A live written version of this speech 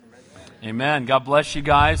Amen. God bless you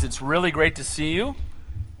guys. It's really great to see you.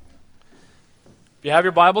 If you have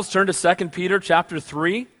your Bibles, turn to 2 Peter chapter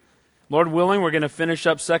 3. Lord willing, we're going to finish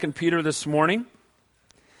up 2 Peter this morning.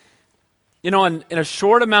 You know, in a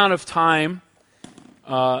short amount of time,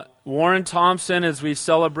 Warren Thompson, as we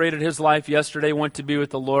celebrated his life yesterday, went to be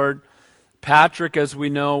with the Lord. Patrick, as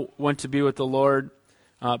we know, went to be with the Lord.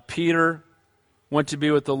 Peter went to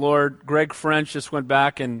be with the Lord. Greg French just went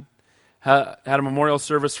back and had a memorial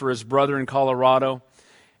service for his brother in Colorado.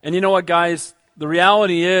 And you know what, guys? The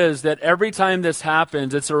reality is that every time this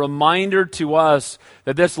happens, it's a reminder to us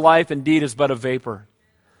that this life indeed is but a vapor.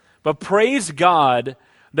 But praise God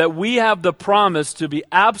that we have the promise to be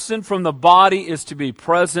absent from the body is to be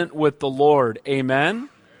present with the Lord. Amen?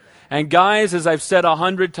 And guys, as I've said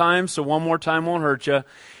 100 times, so one more time won't hurt you,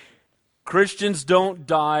 Christians don't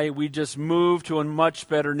die. We just move to a much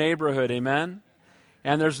better neighborhood. Amen?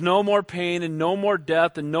 And there's no more pain and no more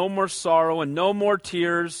death and no more sorrow and no more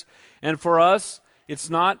tears. And for us, it's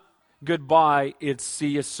not goodbye, it's see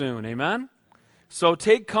you soon. Amen? So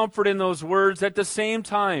take comfort in those words. At the same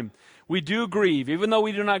time, we do grieve. Even though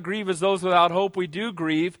we do not grieve as those without hope, we do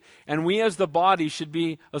grieve. And we as the body should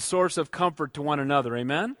be a source of comfort to one another.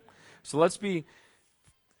 Amen? So let's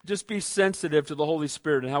just be sensitive to the Holy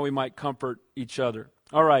Spirit and how we might comfort each other.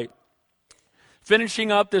 All right.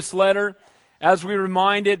 Finishing up this letter, as be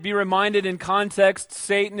reminded in context,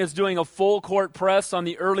 Satan is doing a full court press on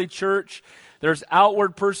the early church. There's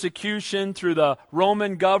outward persecution through the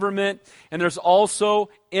Roman government, and there's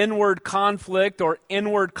also inward conflict or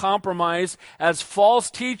inward compromise as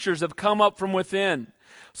false teachers have come up from within.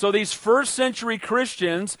 So these first century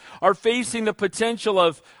Christians are facing the potential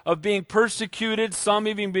of being persecuted, some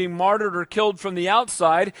even being martyred or killed from the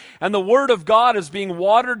outside, and the Word of God is being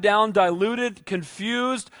watered down, diluted,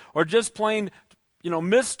 confused, or just plain,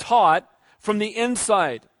 mistaught from the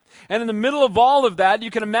inside. And in the middle of all of that, you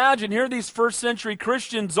can imagine here these first century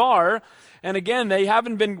Christians are, and again, they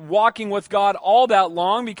haven't been walking with God all that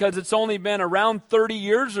long because it's only been around 30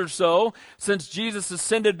 years or so since Jesus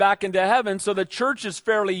ascended back into heaven. So the church is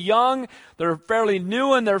fairly young, they're fairly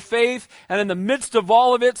new in their faith, and in the midst of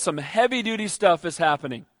all of it, some heavy-duty stuff is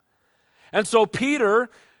happening. And so Peter,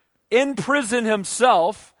 in prison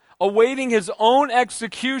himself, awaiting his own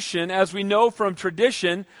execution, as we know from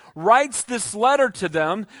tradition, writes this letter to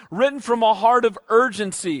them, written from a heart of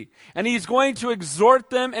urgency. And he's going to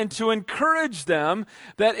exhort them and to encourage them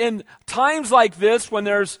that in times like this, when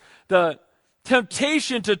there's the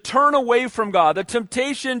temptation to turn away from God, the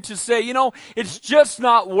temptation to say, it's just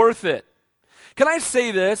not worth it. Can I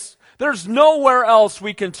say this? There's nowhere else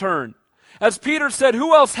we can turn. As Peter said,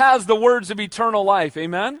 who else has the words of eternal life?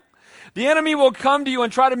 Amen? The enemy will come to you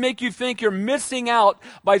and try to make you think you're missing out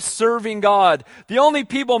by serving God. The only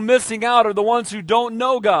people missing out are the ones who don't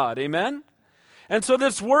know God. Amen? And so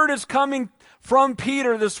this word is coming from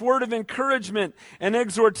Peter, this word of encouragement and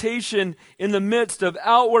exhortation in the midst of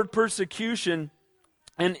outward persecution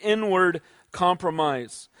and inward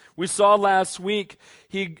compromise. We saw last week,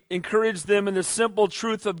 he encouraged them in the simple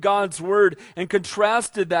truth of God's word and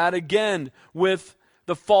contrasted that again with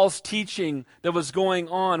the false teaching that was going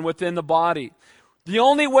on within the body. The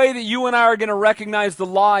only way that you and I are going to recognize the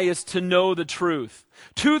lie is to know the truth.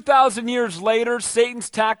 2,000 years later, Satan's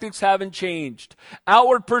tactics haven't changed.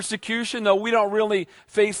 Outward persecution, though we don't really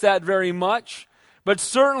face that very much, but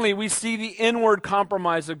certainly we see the inward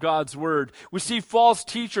compromise of God's word. We see false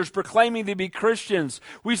teachers proclaiming to be Christians.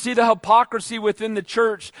 We see the hypocrisy within the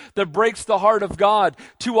church that breaks the heart of God.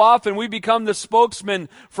 Too often we become the spokesman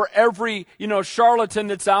for every, charlatan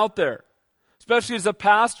that's out there. Especially as a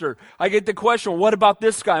pastor, I get the question, what about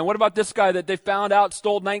this guy? And what about this guy that they found out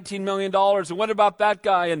stole $19 million? And what about that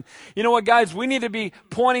guy? And you know what, guys? We need to be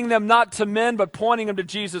pointing them not to men, but pointing them to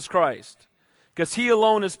Jesus Christ. Because He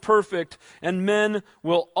alone is perfect, and men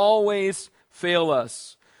will always fail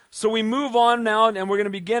us. So we move on now, and we're going to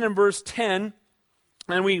begin in verse 10.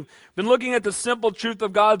 And we've been looking at the simple truth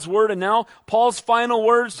of God's Word, and now Paul's final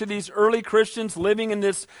words to these early Christians living in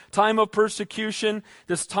this time of persecution,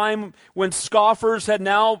 this time when scoffers had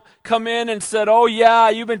now come in and said, oh yeah,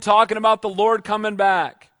 you've been talking about the Lord coming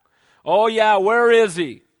back. Oh yeah, where is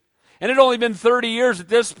He? And it had only been 30 years at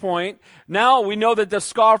this point. Now we know that the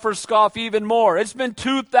scoffers scoff even more. It's been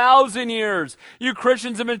 2,000 years. You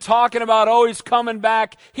Christians have been talking about, oh, He's coming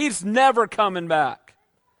back. He's never coming back.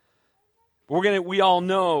 We all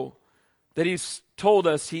know that He's told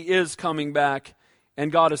us He is coming back,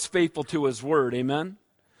 and God is faithful to His word. Amen?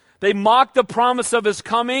 They mock the promise of His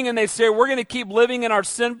coming, and they say, we're going to keep living in our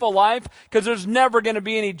sinful life because there's never going to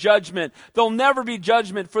be any judgment. There'll never be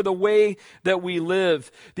judgment for the way that we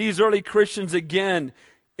live. These early Christians, again,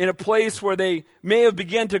 in a place where they may have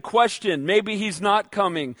begun to question, maybe he's not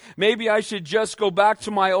coming. Maybe I should just go back to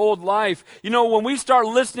my old life. You know, when we start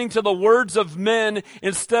listening to the words of men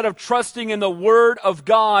instead of trusting in the word of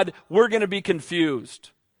God, we're going to be confused.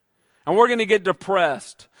 And we're going to get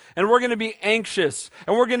depressed. And we're going to be anxious.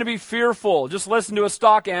 And we're going to be fearful. Just listen to a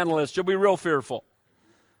stock analyst. You'll be real fearful.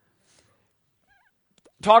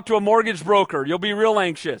 Talk to a mortgage broker. You'll be real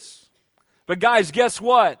anxious. But guys, guess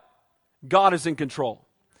what? God is in control.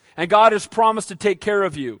 And God has promised to take care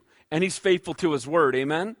of you. And he's faithful to his word.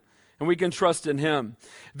 Amen? And we can trust in him.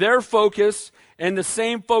 Their focus, and the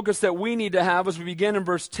same focus that we need to have as we begin in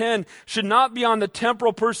verse 10, should not be on the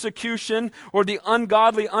temporal persecution or the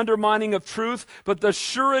ungodly undermining of truth, but the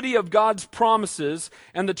surety of God's promises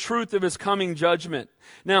and the truth of his coming judgment.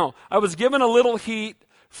 Now, I was given a little heat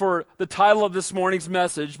for the title of this morning's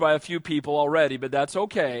message by a few people already, but that's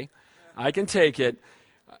okay. I can take it.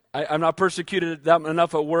 I'm not persecuted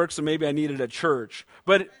enough at work, so maybe I need it at church.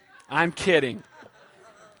 But I'm kidding.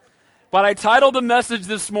 But I titled the message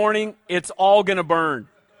this morning, It's All Gonna Burn.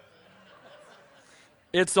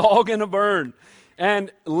 It's all gonna burn.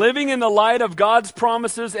 And living in the light of God's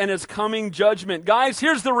promises and his coming judgment. Guys,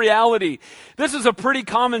 here's the reality. This is a pretty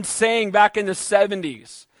common saying back in the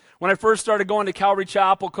 70s. When I first started going to Calvary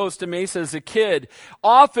Chapel, Costa Mesa as a kid,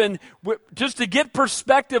 often, just to get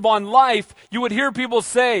perspective on life, you would hear people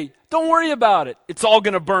say, don't worry about it. It's all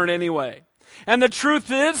going to burn anyway. And the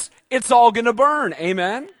truth is, it's all going to burn.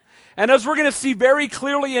 Amen? And as we're going to see very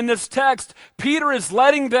clearly in this text, Peter is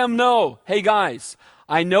letting them know, hey guys,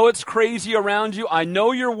 I know it's crazy around you. I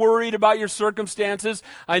know you're worried about your circumstances.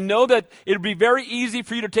 I know that it'd be very easy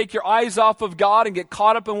for you to take your eyes off of God and get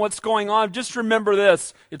caught up in what's going on. Just remember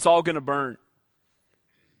this, it's all going to burn.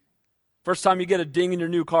 First time you get a ding in your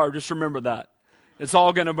new car, just remember that. It's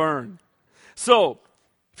all going to burn. So,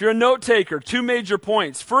 if you're a note taker, two major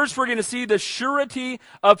points. First, we're going to see the surety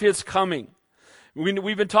of his coming.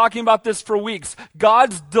 We've been talking about this for weeks.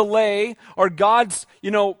 God's delay or God's,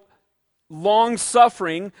 long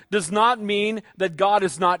suffering does not mean that God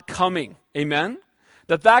is not coming. Amen?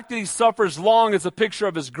 The fact that he suffers long is a picture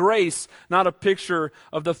of his grace, not a picture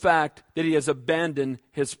of the fact that he has abandoned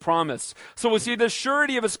his promise. So we see the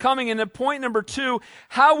surety of his coming. And then point number 2,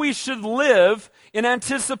 how we should live in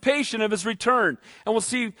anticipation of his return. And we'll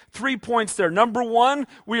see 3 points there. Number 1,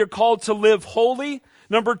 we are called to live holy.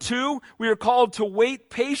 Number 2, we are called to wait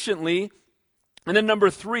patiently. And then number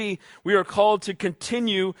 3, we are called to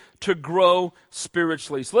continue to grow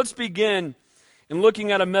spiritually. So let's begin in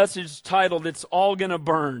looking at a message titled, It's All Gonna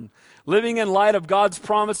Burn. Living in light of God's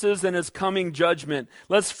promises and his coming judgment.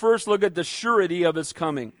 Let's first look at the surety of his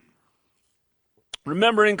coming.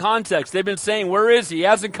 Remember in context, they've been saying, where is he? He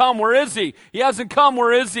hasn't come, where is he? He hasn't come,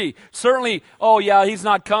 where is he? Certainly, oh yeah, he's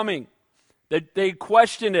not coming. They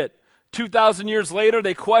questioned it. 2,000 years later,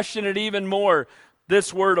 they question it even more.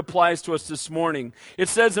 This word applies to us this morning. It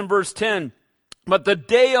says in verse 10, but the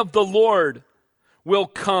day of the Lord will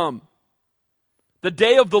come. The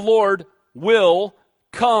day of the Lord will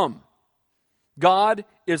come. God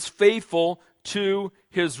is faithful to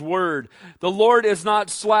his word. The Lord is not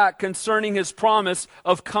slack concerning his promise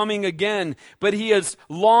of coming again, but he is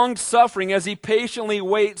long-suffering as he patiently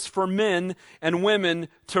waits for men and women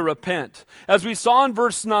to repent. As we saw in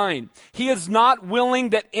verse 9, he is not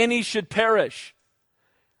willing that any should perish.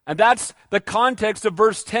 And that's the context of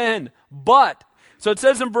verse 10. But, so it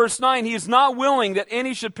says in verse 9, he is not willing that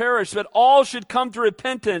any should perish, but all should come to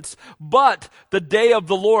repentance, but the day of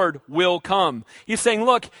the Lord will come. He's saying,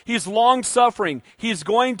 look, he's long-suffering. He's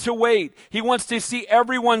going to wait. He wants to see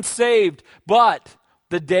everyone saved, but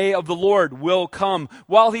the day of the Lord will come.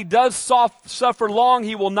 While he does suffer long,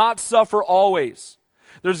 he will not suffer always.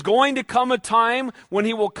 There's going to come a time when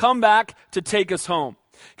he will come back to take us home.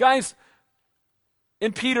 Guys,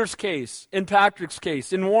 in Peter's case, in Patrick's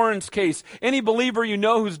case, in Warren's case, any believer you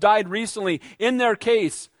know who's died recently, in their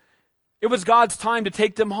case, it was God's time to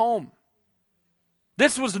take them home.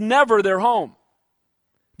 This was never their home.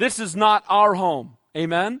 This is not our home.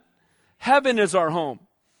 Amen? Heaven is our home.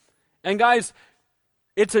 And guys,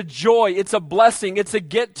 it's a joy, it's a blessing, it's a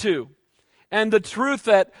get to. And the truth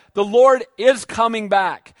that the Lord is coming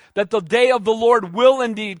back, that the day of the Lord will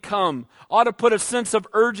indeed come, ought to put a sense of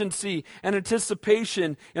urgency and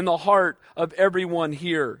anticipation in the heart of everyone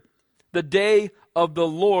here. The day of the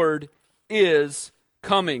Lord is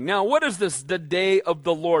coming. Now, what is this, the day of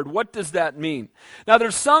the Lord? What does that mean? Now,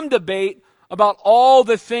 there's some debate about all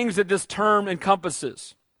the things that this term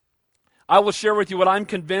encompasses. I will share with you what I'm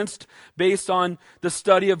convinced based on the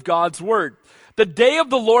study of God's Word. The day of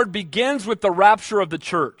the Lord begins with the rapture of the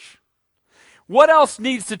church. What else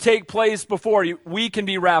needs to take place before we can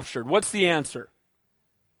be raptured? What's the answer?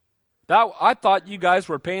 I thought you guys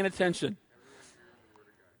were paying attention.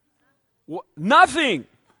 Nothing.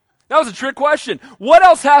 That was a trick question. What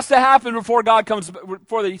else has to happen before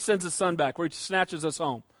he sends his son back, where he snatches us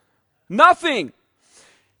home? Nothing.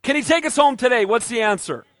 Can he take us home today? What's the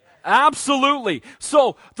answer? Absolutely.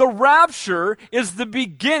 So the rapture is the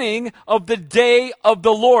beginning of the day of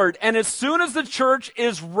the Lord. And as soon as the church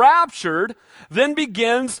is raptured, then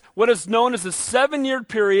begins what is known as a 7-year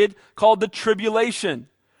period called the tribulation.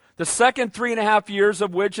 The second 3.5 years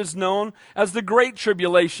of which is known as the Great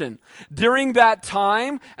Tribulation. During that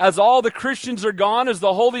time, as all the Christians are gone, as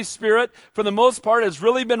the Holy Spirit, for the most part, has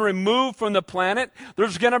really been removed from the planet,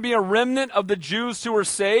 there's going to be a remnant of the Jews who are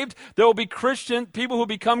saved. There will be people who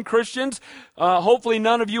become Christians. Hopefully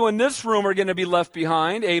none of you in this room are going to be left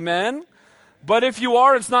behind. Amen. But if you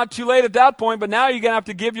are, it's not too late at that point, but now you're going to have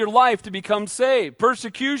to give your life to become saved.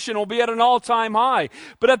 Persecution will be at an all-time high.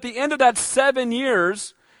 But at the end of that 7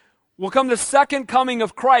 years, will come the second coming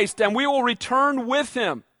of Christ, and we will return with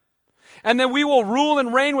him. And then we will rule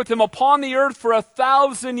and reign with him upon the earth for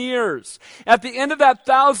 1,000 years. At the end of that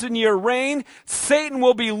 1,000-year reign, Satan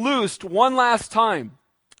will be loosed one last time.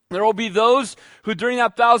 There will be those who during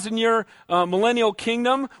that 1,000-year millennial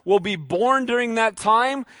kingdom will be born during that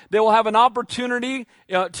time. They will have an opportunity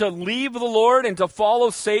to leave the Lord and to follow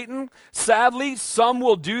Satan. Sadly, some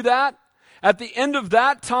will do that. At the end of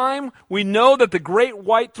that time, we know that the great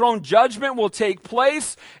white throne judgment will take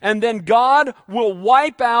place, and then God will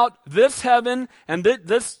wipe out this heaven and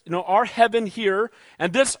our heaven here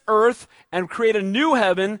and this earth and create a new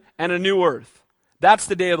heaven and a new earth. That's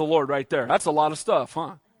the day of the Lord right there. That's a lot of stuff,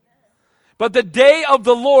 huh? But the day of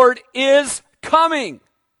the Lord is coming.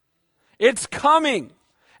 It's coming.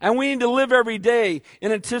 And we need to live every day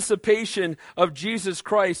in anticipation of Jesus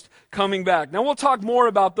Christ coming back. Now we'll talk more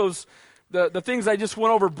about those The things I just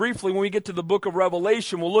went over briefly when we get to the book of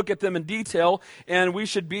Revelation. We'll look at them in detail, and we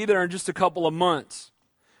should be there in just a couple of months.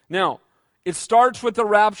 Now, it starts with the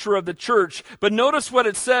rapture of the church, but notice what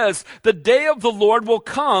it says. The day of the Lord will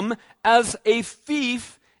come as a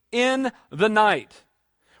thief in the night.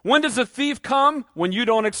 When does a thief come? When you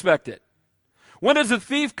don't expect it. When does a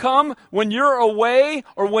thief come? When you're away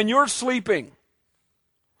or when you're sleeping.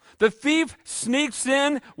 The thief sneaks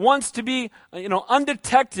in, wants to be,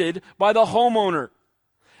 undetected by the homeowner.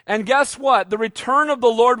 And guess what? The return of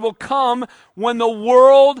the Lord will come when the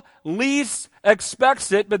world least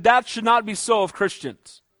expects it, but that should not be so of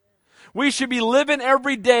Christians. We should be living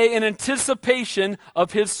every day in anticipation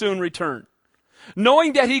of his soon return.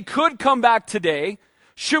 Knowing that he could come back today,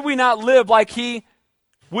 should we not live like he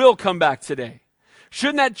will come back today?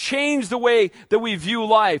 Shouldn't that change the way that we view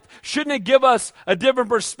life? Shouldn't it give us a different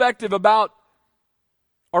perspective about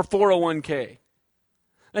our 401k?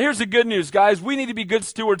 Now here's the good news, guys. We need to be good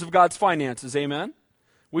stewards of God's finances, amen?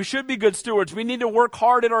 We should be good stewards. We need to work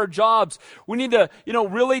hard at our jobs. We need to,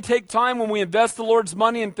 really take time when we invest the Lord's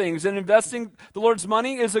money in things. And investing the Lord's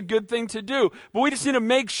money is a good thing to do. But we just need to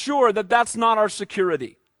make sure that that's not our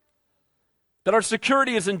security. That our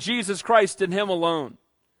security is in Jesus Christ and him alone.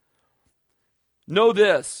 Know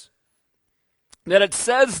this, that it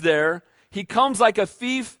says there, he comes like a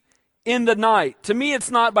thief in the night. To me,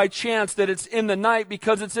 it's not by chance that it's in the night,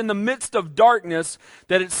 because it's in the midst of darkness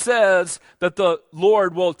that it says that the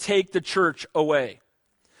Lord will take the church away.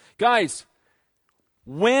 Guys,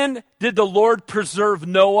 when did the Lord preserve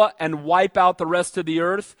Noah and wipe out the rest of the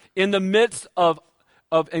earth? In the midst of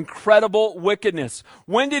incredible wickedness.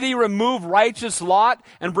 When did he remove righteous Lot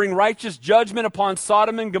and bring righteous judgment upon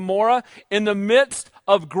Sodom and Gomorrah? In the midst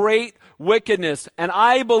of great wickedness. And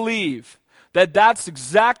I believe that that's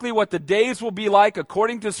exactly what the days will be like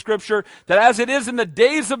according to Scripture, that as it is in the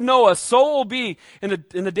days of Noah, so it will be in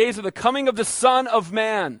the days of the coming of the Son of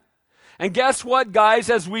Man. And guess what, guys?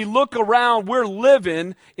 As we look around, we're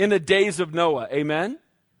living in the days of Noah. Amen?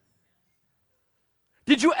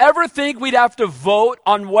 Did you ever think we'd have to vote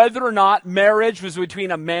on whether or not marriage was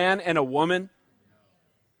between a man and a woman?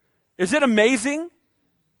 Is it amazing?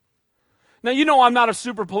 Now, I'm not a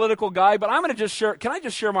super political guy, but I'm going to just share. Can I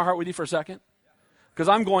just share my heart with you for a second? Because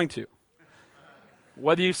I'm going to.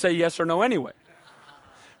 Whether you say yes or no anyway.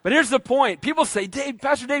 But here's the point. People say,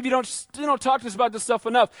 Pastor Dave, you don't talk to us about this stuff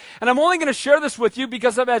enough. And I'm only going to share this with you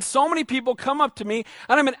because I've had so many people come up to me,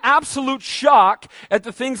 and I'm in absolute shock at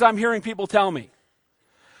the things I'm hearing people tell me.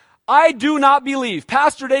 I do not believe,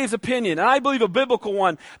 Pastor Dave's opinion, and I believe a biblical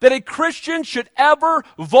one, that a Christian should ever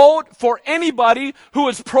vote for anybody who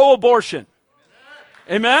is pro-abortion.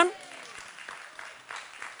 Amen?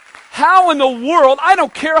 How in the world, I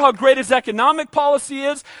don't care how great his economic policy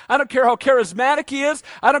is, I don't care how charismatic he is,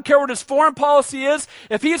 I don't care what his foreign policy is,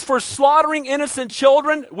 if he's for slaughtering innocent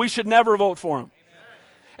children, we should never vote for him.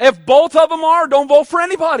 If both of them are, don't vote for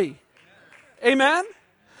anybody. Amen?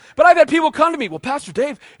 But I've had people come to me, well, Pastor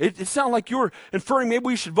Dave, it sounded like you were inferring maybe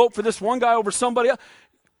we should vote for this one guy over somebody else.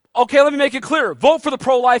 Okay, let me make it clear. Vote for the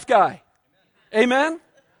pro-life guy. Amen?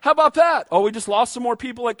 How about that? Oh, we just lost some more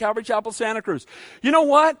people at Calvary Chapel, Santa Cruz. You know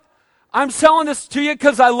what? I'm selling this to you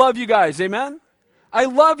because I love you guys. Amen? I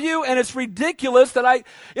love you, and it's ridiculous that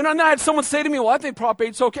and then I had someone say to me, well, I think Prop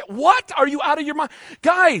 8's okay. What? Are you out of your mind?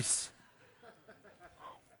 Guys,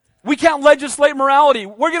 we can't legislate morality.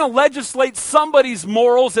 We're going to legislate somebody's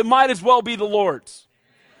morals. It might as well be the Lord's.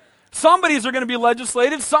 Somebody's are going to be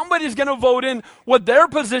legislated. Somebody's going to vote in what their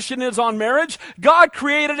position is on marriage. God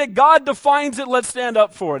created it. God defines it. Let's stand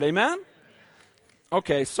up for it. Amen?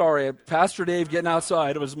 Okay, sorry. Pastor Dave getting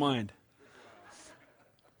outside of his mind.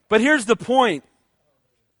 But here's the point.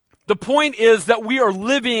 The point is that we are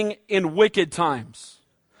living in wicked times.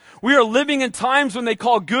 We are living in times when they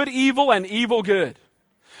call good evil and evil good.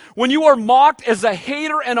 When you are mocked as a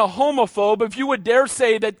hater and a homophobe, if you would dare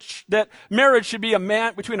say that marriage should be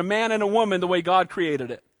between a man and a woman the way God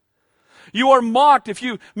created it. You are mocked if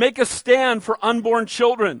you make a stand for unborn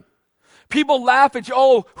children. People laugh at you,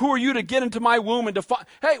 oh, who are you to get into my womb and define?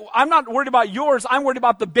 Hey, I'm not worried about yours, I'm worried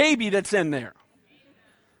about the baby that's in there.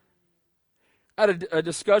 I had a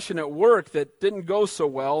discussion at work that didn't go so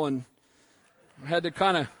well, and I had to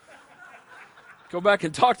kind of go back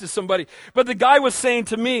and talk to somebody. But the guy was saying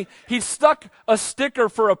to me, he stuck a sticker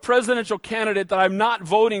for a presidential candidate that I'm not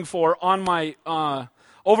voting for on my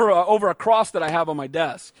over a cross that I have on my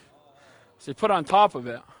desk. So he put on top of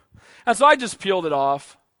it. And so I just peeled it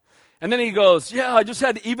off. And then he goes, yeah, I just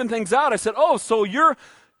had to even things out. I said, oh, so you're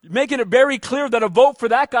making it very clear that a vote for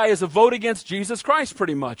that guy is a vote against Jesus Christ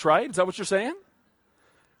pretty much, right? Is that what you're saying?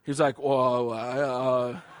 He's like,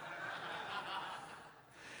 well,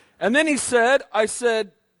 And then he said,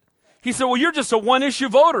 well, you're just a one-issue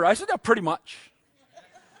voter. I said, yeah, pretty much.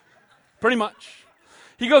 Pretty much.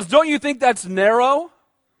 He goes, don't you think that's narrow?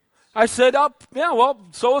 I said, yeah, well,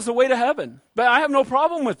 so is the way to heaven. But I have no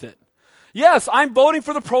problem with it. Yes, I'm voting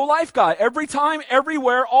for the pro-life guy. Every time,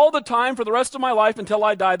 everywhere, all the time, for the rest of my life until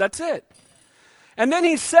I die. That's it. And then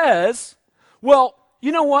he says, well,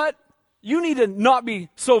 you know what? You need to not be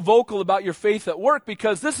so vocal about your faith at work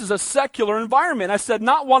because this is a secular environment. I said,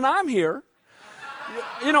 not when I'm here.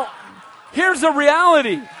 Here's the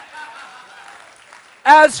reality.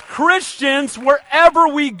 As Christians, wherever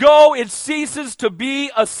we go, it ceases to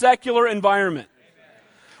be a secular environment.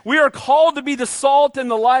 We are called to be the salt and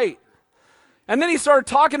the light. And then he started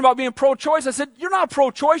talking about being pro-choice. I said, you're not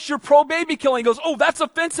pro-choice, you're pro-baby killing. He goes, oh, that's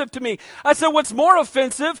offensive to me. I said, what's more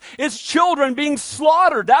offensive is children being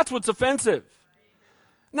slaughtered. That's what's offensive.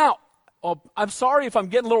 Now, I'm sorry if I'm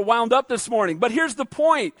getting a little wound up this morning, but here's the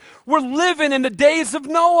point. We're living in the days of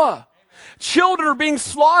Noah. Children are being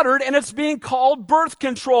slaughtered, and it's being called birth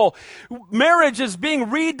control. Marriage is being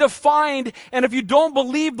redefined, and if you don't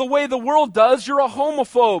believe the way the world does, you're a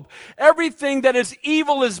homophobe. Everything that is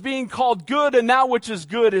evil is being called good, and that which is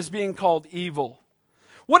good is being called evil.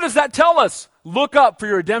 What does that tell us? Look up, for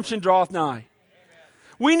your redemption draweth nigh.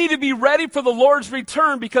 We need to be ready for the Lord's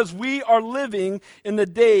return because we are living in the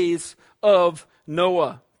days of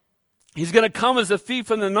Noah. He's going to come as a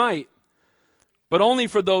thief in the night, but only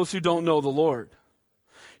for those who don't know the Lord.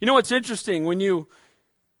 You know what's interesting? The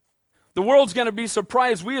world's going to be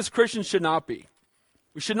surprised. We as Christians should not be.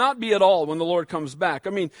 We should not be at all when the Lord comes back. I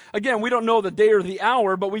mean, again, we don't know the day or the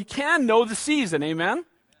hour, but we can know the season. Amen?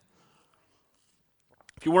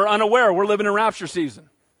 If you were unaware, we're living in rapture season.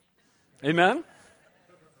 Amen?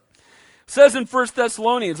 It says in 1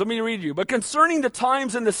 Thessalonians, let me read you. But concerning the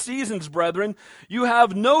times and the seasons, brethren, you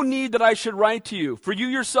have no need that I should write to you. For you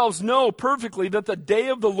yourselves know perfectly that the day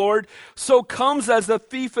of the Lord so comes as a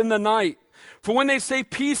thief in the night. For when they say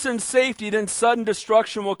peace and safety, then sudden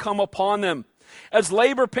destruction will come upon them. As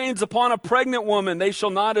labor pains upon a pregnant woman, they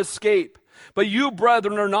shall not escape. But you,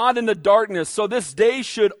 brethren, are not in the darkness, so this day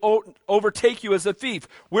should overtake you as a thief.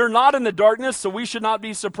 We're not in the darkness, so we should not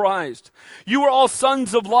be surprised. You are all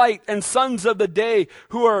sons of light and sons of the day,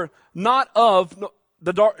 who are not of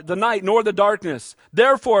the night nor the darkness.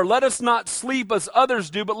 Therefore, let us not sleep as others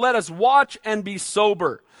do, but let us watch and be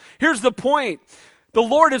sober. Here's the point. The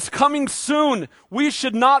Lord is coming soon. We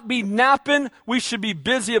should not be napping. We should be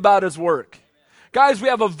busy about His work. Guys, we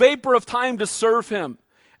have a vapor of time to serve Him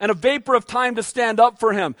and a vapor of time to stand up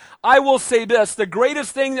for Him. I will say this, the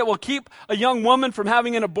greatest thing that will keep a young woman from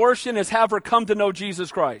having an abortion is have her come to know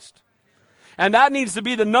Jesus Christ. And that needs to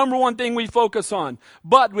be the number one thing we focus on.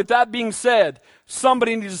 But with that being said,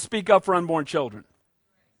 somebody needs to speak up for unborn children.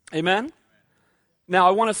 Amen? Now,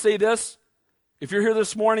 I want to say this. If you're here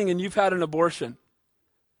this morning and you've had an abortion,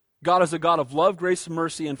 God is a God of love, grace,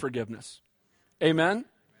 mercy, and forgiveness. Amen?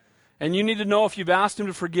 And you need to know if you've asked Him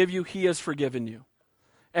to forgive you, He has forgiven you.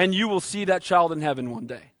 And you will see that child in heaven one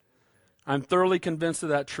day. I'm thoroughly convinced of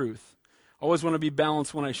that truth. I always want to be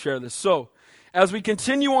balanced when I share this. So, as we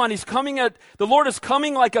continue on, the Lord is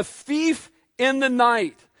coming like a thief in the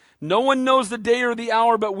night. No one knows the day or the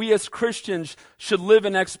hour, but we as Christians should live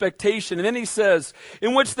in expectation. And then He says,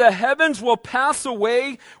 in which the heavens will pass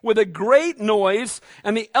away with a great noise,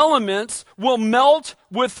 and the elements will melt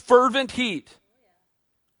with fervent heat.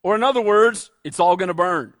 Or in other words, it's all going to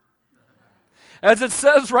burn. As it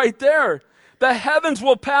says right there, the heavens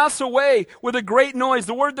will pass away with a great noise.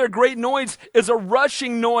 The word there, great noise, is a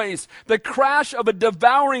rushing noise, the crash of a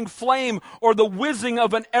devouring flame, or the whizzing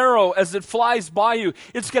of an arrow as it flies by you.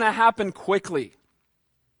 It's going to happen quickly.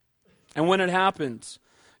 And when it happens,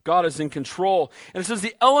 God is in control. And it says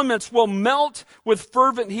the elements will melt with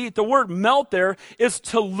fervent heat. The word melt there is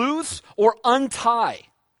to loose or untie.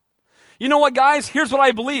 You know what, guys? Here's what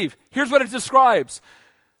I believe. Here's what it describes.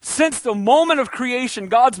 Since the moment of creation,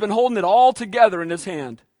 God's been holding it all together in His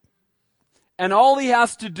hand. And all He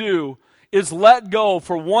has to do is let go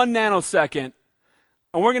for 1 nanosecond,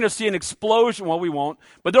 and we're going to see an explosion. Well, we won't,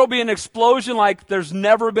 but there'll be an explosion like there's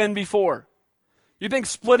never been before. You think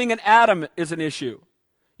splitting an atom is an issue?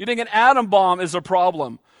 You think an atom bomb is a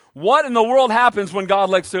problem? What in the world happens when God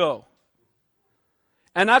lets go?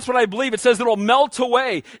 And that's what I believe. It says it will melt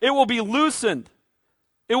away. It will be loosened.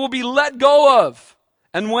 It will be let go of.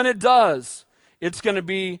 And when it does, it's going to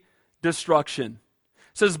be destruction.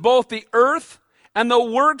 It says both the earth and the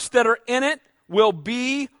works that are in it will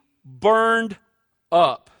be burned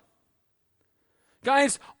up.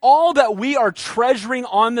 Guys, all that we are treasuring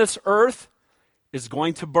on this earth is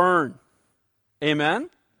going to burn. Amen?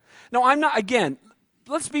 Now,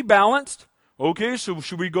 let's be balanced. Okay, so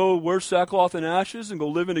should we go wear sackcloth and ashes and go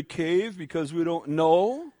live in a cave because we don't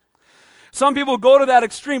know? Some people go to that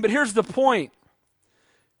extreme, but here's the point.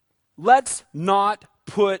 Let's not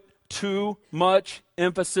put too much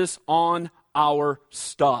emphasis on our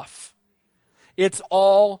stuff. It's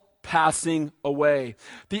all passing away.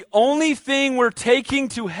 The only thing we're taking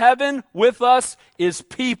to heaven with us is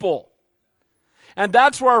people. And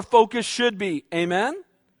that's where our focus should be. Amen?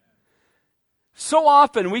 So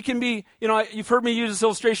often we can be, you've heard me use this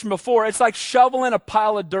illustration before. It's like shoveling a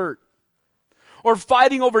pile of dirt or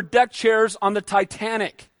fighting over deck chairs on the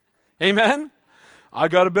Titanic. Amen? I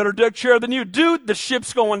got a better deck chair than you. Dude, the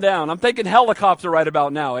ship's going down. I'm thinking helicopter right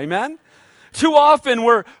about now. Amen? Too often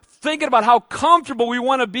we're thinking about how comfortable we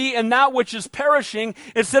want to be in that which is perishing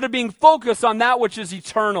instead of being focused on that which is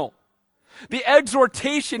eternal. The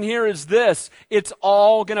exhortation here is this. It's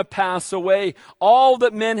all going to pass away. All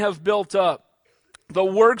that men have built up, the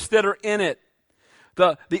works that are in it,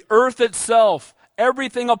 the earth itself,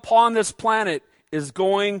 everything upon this planet is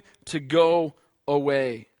going to go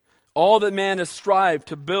away. All that man has strived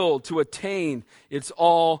to build, to attain, it's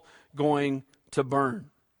all going to burn.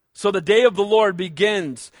 So the day of the Lord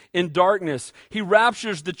begins in darkness. He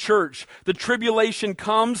raptures the church. The tribulation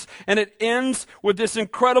comes, and it ends with this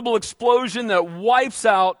incredible explosion that wipes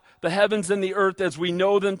out the heavens and the earth as we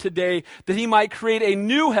know them today, that He might create a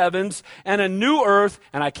new heavens and a new earth,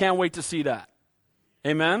 and I can't wait to see that.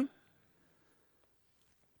 Amen?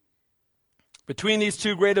 Between these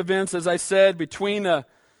two great events, as I said, between the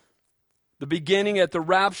beginning at the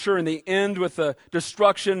rapture and the end with the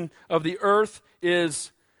destruction of the earth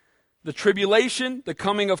is the tribulation, the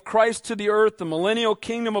coming of Christ to the earth, the millennial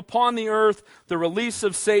kingdom upon the earth, the release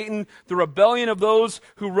of Satan, the rebellion of those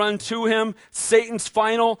who run to him, Satan's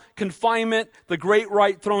final confinement, the great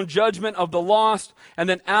white throne judgment of the lost, and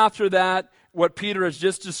then after that, what Peter has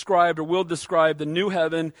just described or will describe, the new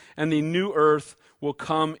heaven and the new earth will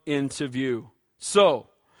come into view. So,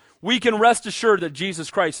 we can rest assured that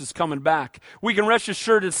Jesus Christ is coming back. We can rest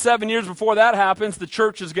assured that 7 years before that happens, the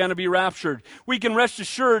church is going to be raptured. We can rest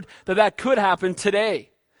assured that that could happen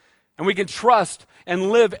today. And we can trust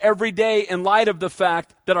and live every day in light of the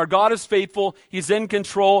fact that our God is faithful, He's in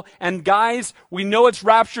control, and guys, we know it's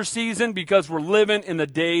rapture season because we're living in the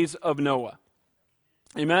days of Noah.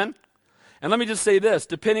 Amen? And let me just say this,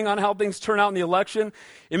 depending on how things turn out in the election,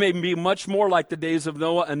 it may be much more like the days of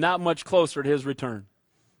Noah and not much closer to His return.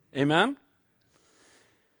 Amen?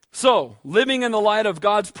 So, living in the light of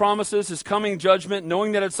God's promises, His coming judgment,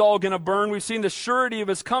 knowing that it's all going to burn, we've seen the surety of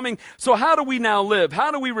His coming. So how do we now live?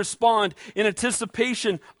 How do we respond in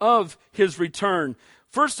anticipation of His return?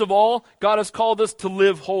 First of all, God has called us to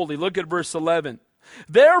live holy. Look at verse 11.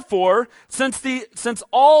 Therefore, since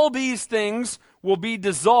all these things will be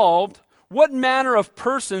dissolved, what manner of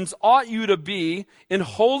persons ought you to be in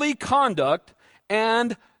holy conduct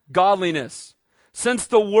and godliness? Since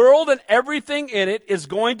the world and everything in it is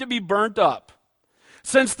going to be burnt up.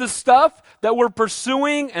 Since the stuff that we're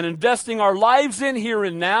pursuing and investing our lives in here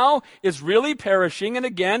and now is really perishing, and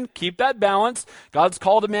again, keep that balance. God's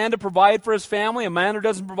called a man to provide for his family. A man who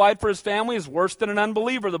doesn't provide for his family is worse than an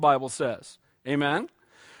unbeliever, the Bible says. Amen?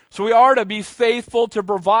 So we are to be faithful to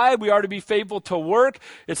provide. We are to be faithful to work.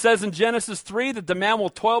 It says in Genesis 3 that the man will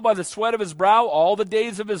toil by the sweat of his brow all the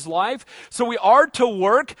days of his life. So we are to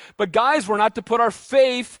work, but guys, we're not to put our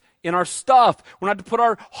faith in our stuff. We're not to put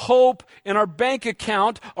our hope in our bank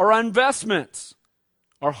account or our investments.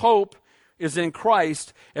 Our hope is in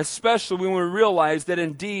Christ, especially when we realize that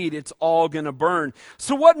indeed it's all going to burn.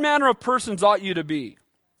 So what manner of persons ought you to be?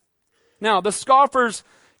 Now, the scoffers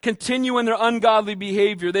continue in their ungodly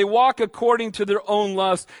behavior. They walk according to their own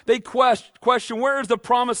lust. They question, where is the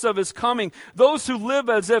promise of his coming? Those who live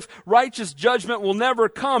as if righteous judgment will never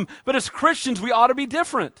come. But as Christians, we ought to be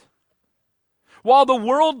different. While the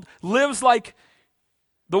world lives like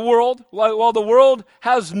the world, while the world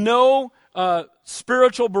has no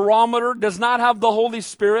spiritual barometer, does not have the Holy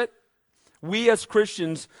Spirit, we as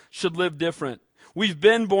Christians should live different. We've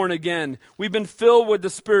been born again. We've been filled with the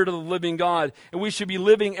Spirit of the living God, and we should be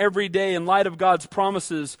living every day in light of God's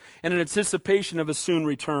promises and in anticipation of his soon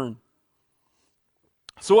return.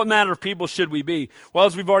 So what manner of people should we be? Well,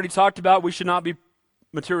 as we've already talked about, we should not be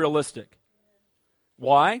materialistic.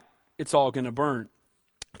 Why? It's all going to burn.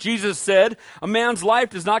 Jesus said, a man's life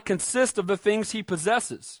does not consist of the things he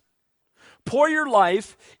possesses. Pour your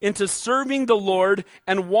life into serving the Lord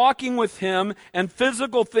and walking with him, and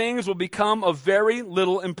physical things will become of very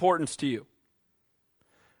little importance to you.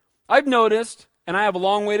 I've noticed, and I have a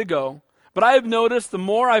long way to go, but I have noticed the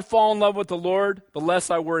more I fall in love with the Lord, the less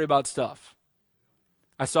I worry about stuff.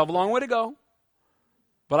 I still have a long way to go,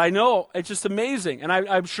 but I know it's just amazing, and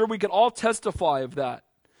I'm sure we could all testify of that.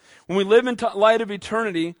 When we live in light of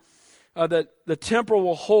eternity, that the temporal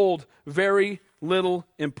will hold very little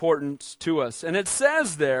importance to us. And it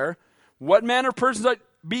says there, what manner of persons ought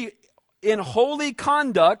be in holy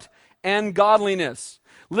conduct and godliness,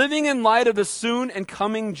 living in light of the soon and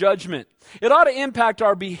coming judgment. It ought to impact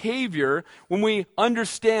our behavior when we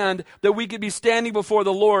understand that we could be standing before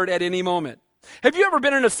the Lord at any moment. Have you ever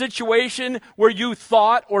been in a situation where you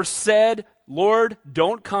thought or said, Lord,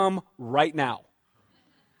 don't come right now?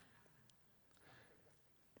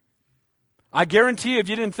 I guarantee you, if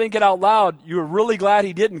you didn't think it out loud, you were really glad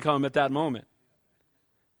he didn't come at that moment.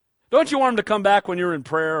 Don't you want him to come back when you're in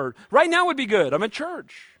prayer? Or, right now would be good. I'm at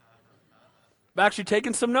church. I'm actually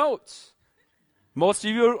taking some notes. Most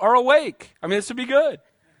of you are awake. I mean, this would be good.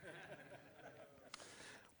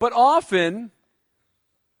 But often,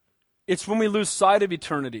 it's when we lose sight of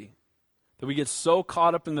eternity that we get so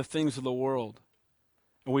caught up in the things of the world,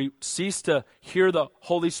 and we cease to hear the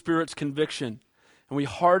Holy Spirit's conviction, and we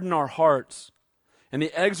harden our hearts. And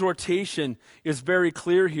the exhortation is very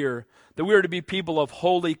clear here that we are to be people of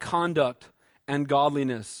holy conduct and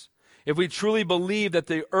godliness. If we truly believe that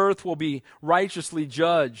the earth will be righteously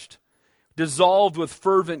judged, dissolved with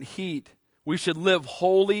fervent heat, we should live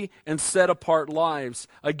holy and set apart lives,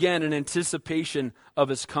 again in anticipation of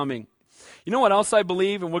his coming. You know what else I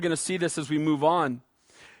believe, and we're going to see this as we move on?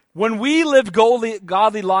 When we live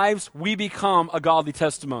godly lives, we become a godly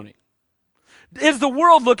testimony. Is the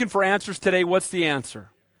world looking for answers today? What's the answer?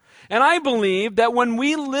 And I believe that when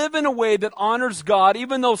we live in a way that honors God,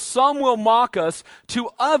 even though some will mock us, to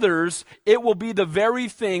others, it will be the very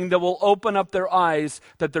thing that will open up their eyes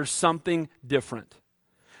that there's something different.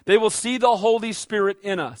 They will see the Holy Spirit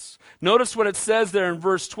in us. Notice what it says there in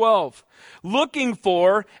verse 12. Looking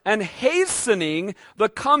for and hastening the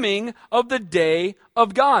coming of the day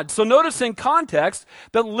of God. So notice in context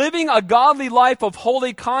that living a godly life of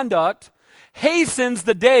holy conduct hastens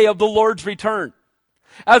the day of the Lord's return.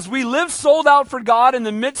 As we live sold out for God in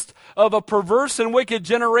the midst of a perverse and wicked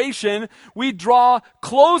generation, we draw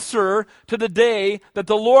closer to the day that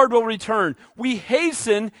the Lord will return. We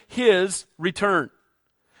hasten his return.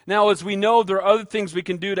 Now, as we know, there are other things we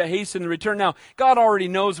can do to hasten the return. Now, God already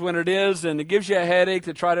knows when it is, and it gives you a headache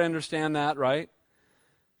to try to understand that, right?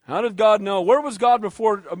 How did God know? Where was God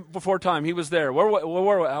before time? He was there. Where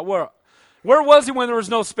was he when there was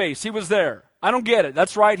no space? He was there. I don't get it.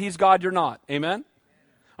 That's right. He's God. You're not. Amen?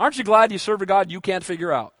 Aren't you glad you serve a God you can't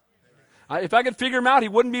figure out? If I could figure him out, he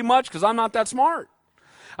wouldn't be much because I'm not that smart.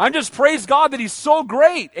 I just praise God that he's so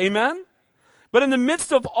great. Amen? But in the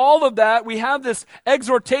midst of all of that, we have this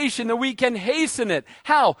exhortation that we can hasten it.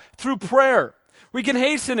 How? Through prayer. We can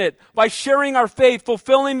hasten it by sharing our faith,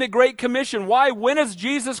 fulfilling the Great Commission. Why? When is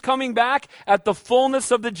Jesus coming back? At the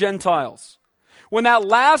fullness of the Gentiles. When that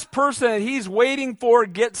last person that he's waiting for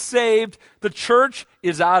gets saved, the church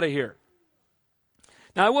is out of here.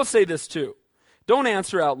 Now, I will say this too. Don't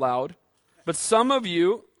answer out loud, but some of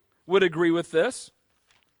you would agree with this.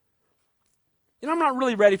 I'm not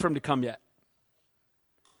really ready for him to come yet.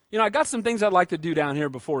 I got some things I'd like to do down here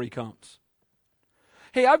before he comes.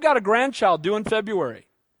 Hey, I've got a grandchild due in February,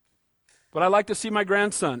 but I'd like to see my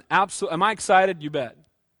grandson. Absolutely. Am I excited? You bet.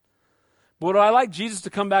 But would I like Jesus to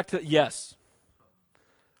come back to? Yes.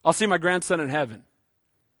 I'll see my grandson in heaven.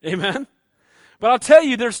 Amen? But I'll tell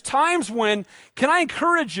you, there's times when, can I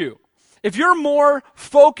encourage you? If you're more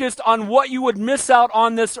focused on what you would miss out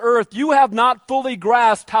on this earth, you have not fully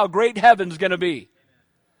grasped how great heaven's going to be.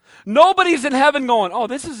 Nobody's in heaven going, oh,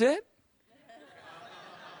 this is it?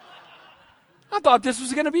 I thought this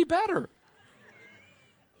was going to be better.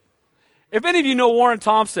 If any of you know Warren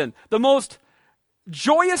Thompson, the most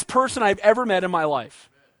joyous person I've ever met in my life.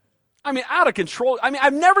 Out of control.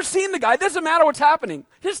 I've never seen the guy. It doesn't matter what's happening.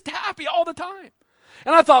 Just happy all the time.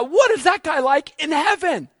 And I thought, what is that guy like in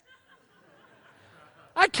heaven?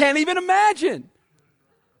 I can't even imagine.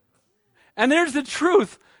 And there's the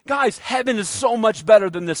truth. Guys, heaven is so much better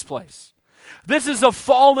than this place. This is a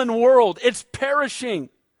fallen world. It's perishing.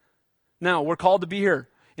 Now, we're called to be here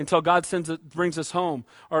until God brings us home.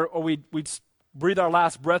 Or we breathe our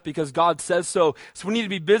last breath because God says so. So we need to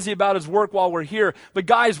be busy about his work while we're here. But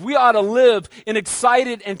guys, we ought to live in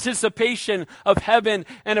excited anticipation of heaven.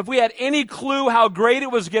 And if we had any clue how great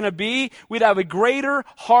it was going to be, we'd have a greater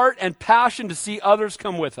heart and passion to see others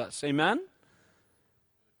come with us. Amen?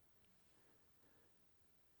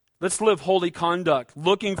 Let's live holy conduct,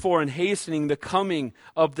 looking for and hastening the coming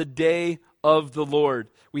of the day of the Lord.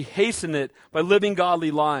 We hasten it by living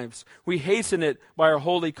godly lives. We hasten it by our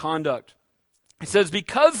holy conduct. It says,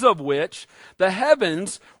 because of which the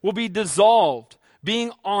heavens will be dissolved,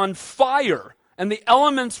 being on fire, and the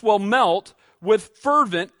elements will melt with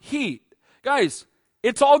fervent heat. Guys,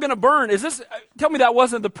 it's all going to burn. Tell me that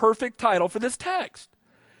wasn't the perfect title for this text.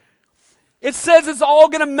 It says it's all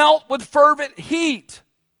going to melt with fervent heat.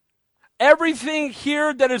 Everything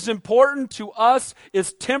here that is important to us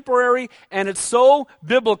is temporary, and it's so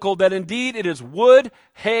biblical that indeed it is wood,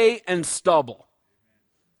 hay, and stubble.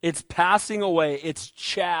 It's passing away. It's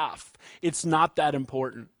chaff. It's not that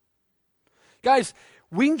important. Guys,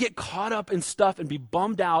 we can get caught up in stuff and be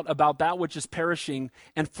bummed out about that which is perishing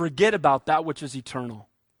and forget about that which is eternal.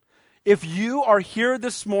 If you are here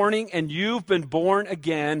this morning and you've been born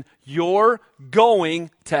again, you're going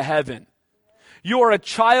to heaven. You are a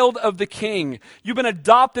child of the King. You've been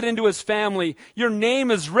adopted into his family. Your name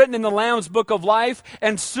is written in the Lamb's book of life,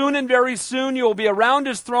 and soon and very soon you will be around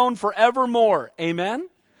his throne forevermore. Amen?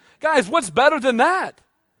 Guys, what's better than that?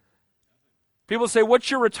 People say, what's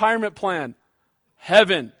your retirement plan?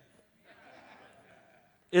 Heaven.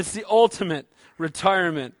 It's the ultimate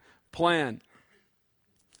retirement plan.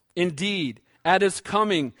 Indeed, at his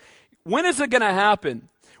coming. When is it going to happen?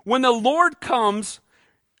 When the Lord comes,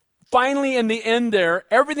 finally in the end there,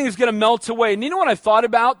 everything is going to melt away. And you know what I thought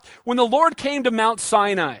about? When the Lord came to Mount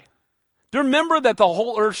Sinai, do you remember that the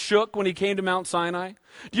whole earth shook when he came to Mount Sinai?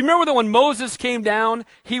 Do you remember that when Moses came down,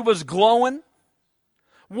 he was glowing?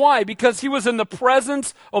 Why? Because he was in the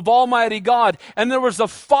presence of Almighty God, and there was a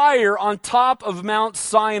fire on top of Mount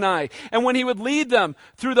Sinai. And when he would lead them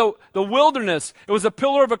through the wilderness, it was a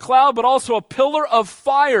pillar of a cloud, but also a pillar of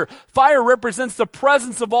fire. Fire represents the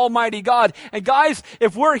presence of Almighty God. And guys,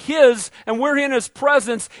 if we're his and we're in his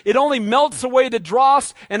presence, it only melts away the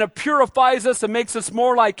dross and it purifies us and makes us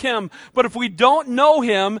more like him. But if we don't know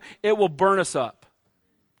him, it will burn us up.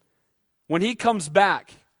 When he comes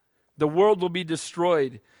back, the world will be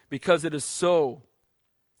destroyed because it is so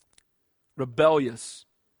rebellious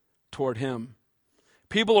toward him.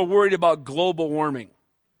 People are worried about global warming.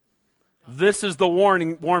 This is the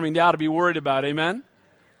warming they ought to be worried about. Amen?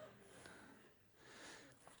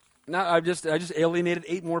 Now I just alienated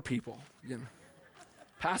 8 more people.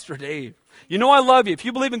 Pastor Dave, you know I love you. If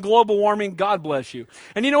you believe in global warming, God bless you.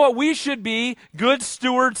 And you know what? We should be good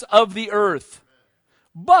stewards of the earth.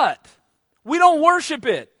 But we don't worship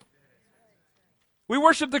it. We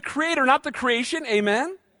worship the Creator, not the creation.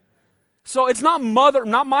 Amen? So it's not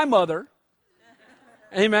my mother.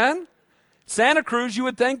 Amen? Santa Cruz, you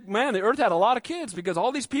would think, man, the earth had a lot of kids because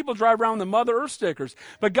all these people drive around with the Mother Earth stickers.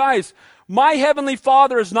 But guys, my Heavenly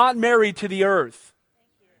Father is not married to the earth.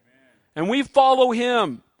 And we follow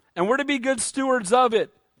him. And we're to be good stewards of it.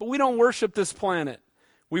 But we don't worship this planet.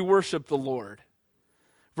 We worship the Lord.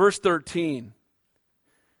 Verse 13.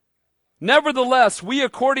 Nevertheless, we,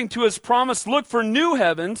 according to his promise, look for new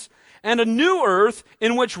heavens and a new earth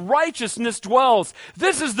in which righteousness dwells.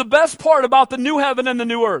 This is the best part about the new heaven and the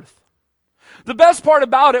new earth. The best part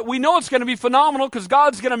about it, we know it's going to be phenomenal because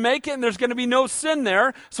God's going to make it and there's going to be no sin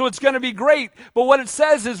there, so it's going to be great. But what it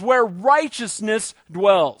says is where righteousness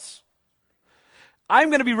dwells. I'm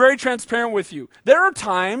going to be very transparent with you. There are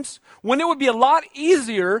times when it would be a lot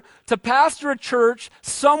easier to pastor a church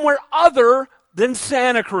somewhere other than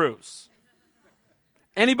Santa Cruz.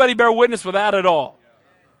 Anybody bear witness with that at all?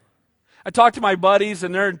 I talk to my buddies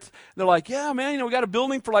and they're like, yeah, man, we got a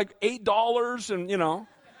building for like $8 and,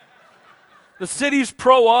 the city's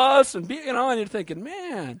pro us and you're thinking,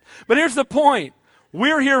 man. But here's the point.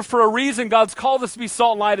 We're here for a reason. God's called us to be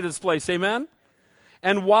salt and light of this place. Amen?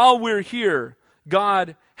 And while we're here,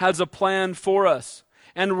 God has a plan for us.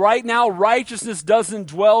 And right now, righteousness doesn't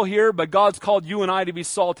dwell here, but God's called you and I to be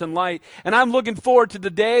salt and light. And I'm looking forward to the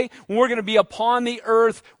day when we're going to be upon the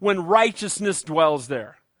earth when righteousness dwells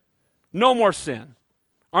there. No more sin.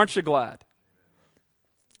 Aren't you glad?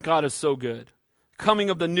 God is so good. Coming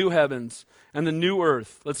of the new heavens and the new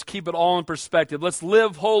earth. Let's keep it all in perspective. Let's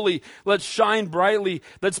live holy. Let's shine brightly.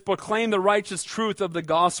 Let's proclaim the righteous truth of the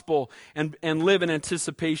gospel and live in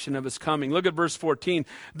anticipation of his coming. Look at verse 14.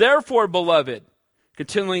 Therefore, beloved,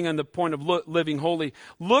 continuing on the point of living holy,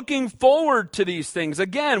 looking forward to these things.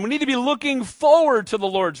 Again, we need to be looking forward to the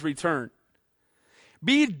Lord's return.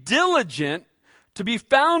 Be diligent to be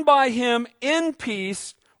found by him in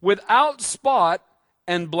peace, without spot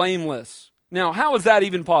and blameless. Now, how is that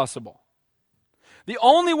even possible? The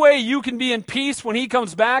only way you can be in peace when he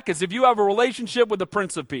comes back is if you have a relationship with the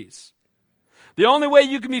Prince of Peace. The only way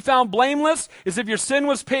you can be found blameless is if your sin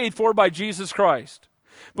was paid for by Jesus Christ.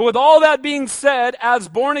 But with all that being said, as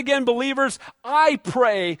born-again believers, I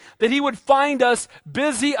pray that he would find us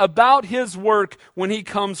busy about his work when he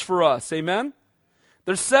comes for us. Amen?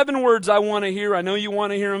 There's 7 words I want to hear. I know you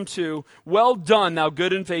want to hear them too. Well done, thou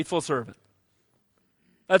good and faithful servant.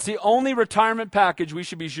 That's the only retirement package we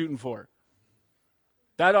should be shooting for.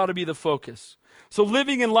 That ought to be the focus. So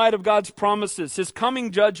living in light of God's promises, his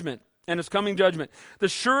coming judgment, the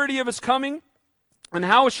surety of his coming, and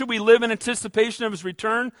how should we live in anticipation of his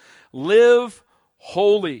return? Live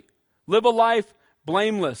holy. Live a life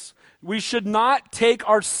blameless. We should not take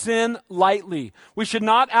our sin lightly. We should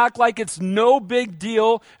not act like it's no big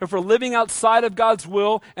deal if we're living outside of God's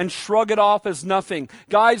will and shrug it off as nothing.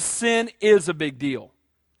 Guys, sin is a big deal.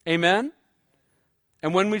 Amen?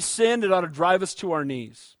 And when we sin, it ought to drive us to our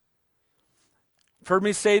knees. You've heard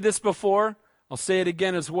me say this before. I'll say it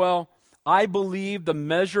again as well. I believe the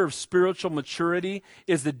measure of spiritual maturity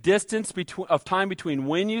is the distance of time between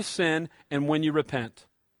when you sin and when you repent.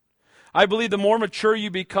 I believe the more mature you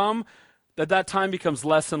become, that time becomes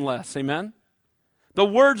less and less. Amen? The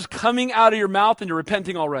words coming out of your mouth and you're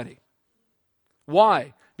repenting already.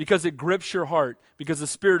 Why? Because it grips your heart. Because the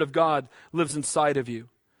Spirit of God lives inside of you.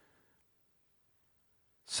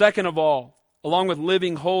 Second of all, along with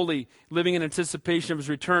living holy, living in anticipation of his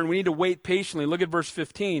return, we need to wait patiently. Look at verse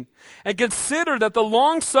 15. And consider that the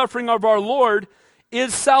long-suffering of our Lord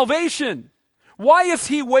is salvation. Why is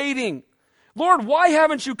he waiting? Lord, why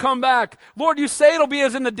haven't you come back? Lord, you say it'll be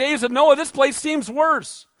as in the days of Noah. This place seems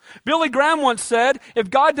worse. Billy Graham once said, if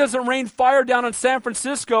God doesn't rain fire down on San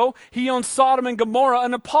Francisco, he owes Sodom and Gomorrah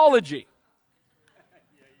an apology.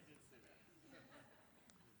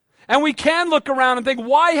 And we can look around and think,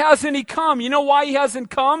 why hasn't he come? You know why he hasn't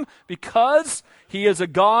come? Because he is a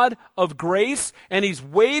God of grace, and he's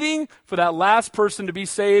waiting for that last person to be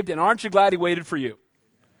saved. And aren't you glad he waited for you?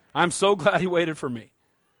 I'm so glad he waited for me.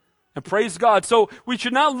 And praise God. So we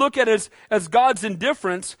should not look at it as God's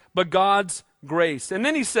indifference, but God's grace. And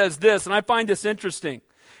then he says this, and I find this interesting.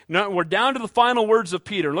 Now, we're down to the final words of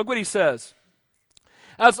Peter. Look what he says.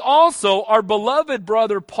 As also our beloved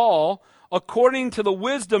brother Paul, according to the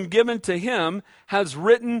wisdom given to him, has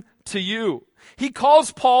written to you. He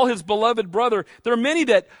calls Paul his beloved brother. There are many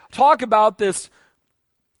that talk about this,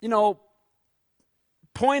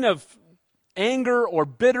 point of anger or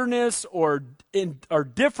bitterness or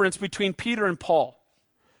difference between Peter and Paul.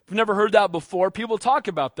 If you've never heard that before, people talk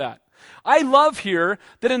about that. I love here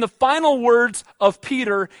that in the final words of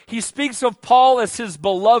Peter, he speaks of Paul as his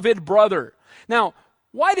beloved brother. Now,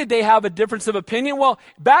 why did they have a difference of opinion? Well,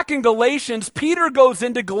 back in Galatians, Peter goes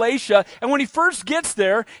into Galatia, and when he first gets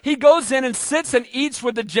there, he goes in and sits and eats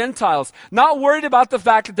with the Gentiles, not worried about the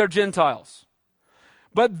fact that they're Gentiles.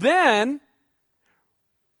 But then,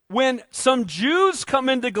 when some Jews come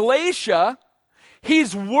into Galatia,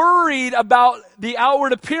 He's worried about the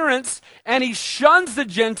outward appearance, and he shuns the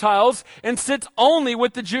Gentiles and sits only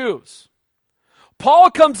with the Jews.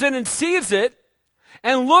 Paul comes in and sees it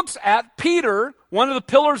and looks at Peter, one of the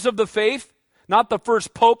pillars of the faith, not the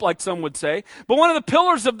first pope like some would say, but one of the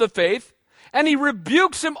pillars of the faith, and he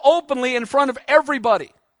rebukes him openly in front of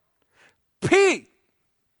everybody. Pete,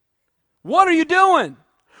 what are you doing?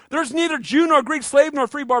 There's neither Jew nor Greek, slave nor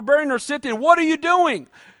free, barbarian nor Scythian. What are you doing?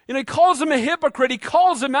 He calls him a hypocrite. He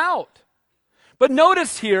calls him out. But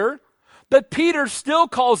notice here that Peter still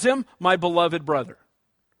calls him my beloved brother.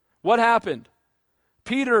 What happened?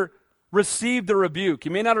 Peter received the rebuke. He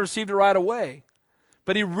may not have received it right away,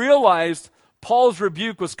 but he realized Paul's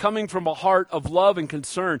rebuke was coming from a heart of love and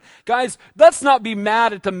concern. Guys, let's not be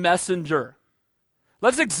mad at the messenger.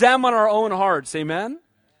 Let's examine our own hearts. Amen?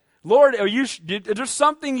 Lord, is there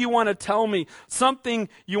something you want to tell me? Something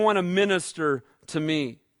you want to minister to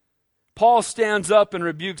me? Paul stands up and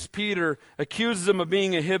rebukes Peter, accuses him of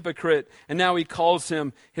being a hypocrite, and now he calls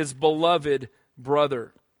him his beloved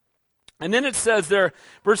brother. And then it says there,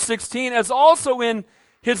 verse 16, as also in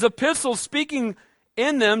his epistles, speaking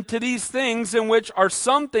in them to these things in which are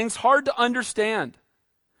some things hard to understand,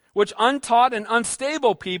 which untaught and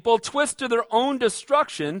unstable people twist to their own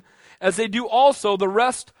destruction, as they do also the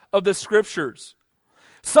rest of the Scriptures.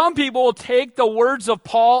 Some people will take the words of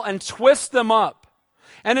Paul and twist them up.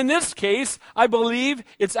 And in this case, I believe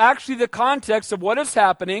it's actually the context of what is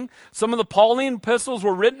happening. Some of the Pauline epistles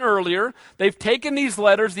were written earlier. They've taken these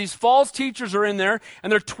letters, these false teachers are in there,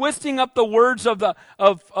 and they're twisting up the words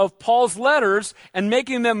of Paul's letters and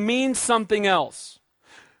making them mean something else.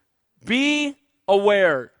 Be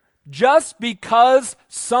aware. Just because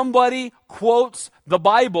somebody quotes the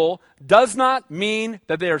Bible does not mean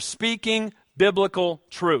that they are speaking biblical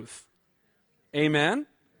truth. Amen?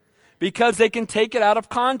 Because they can take it out of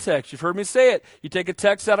context. You've heard me say it. You take a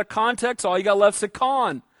text out of context, all you got left is a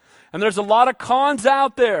con. And there's a lot of cons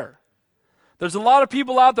out there. There's a lot of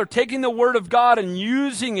people out there taking the Word of God and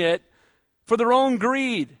using it for their own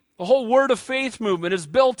greed. The whole Word of Faith movement is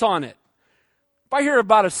built on it. If I hear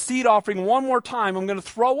about a seed offering one more time, I'm going to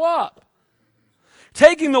throw up.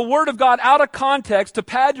 Taking the Word of God out of context to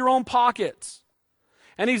pad your own pockets.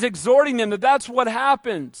 And he's exhorting them that that's what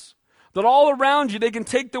happens. That all around you, they can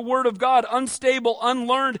take the Word of God, unstable,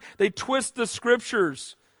 unlearned. They twist the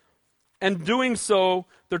Scriptures. And doing so,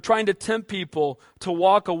 they're trying to tempt people to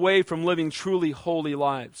walk away from living truly holy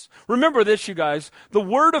lives. Remember this, you guys. The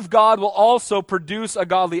Word of God will also produce a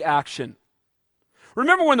godly action.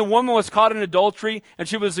 Remember when the woman was caught in adultery and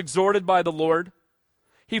she was exhorted by the Lord?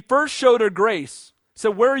 He first showed her grace. He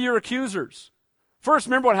said, where are your accusers? First,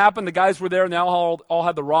 remember what happened? The guys were there and they all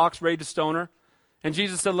had the rocks ready to stone her. And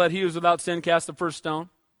Jesus said, let he who is without sin cast the first stone.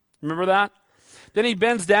 Remember that? Then he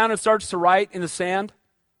bends down and starts to write in the sand.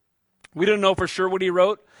 We don't know for sure what he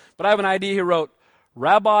wrote, but I have an idea. He wrote,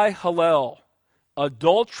 Rabbi Hillel,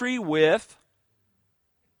 adultery with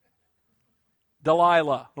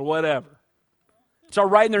Delilah, or whatever.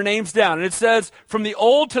 Start writing their names down. And it says, from the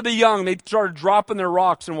old to the young, they started dropping their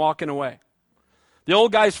rocks and walking away. The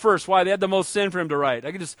old guys first. Why? They had the most sin for him to write.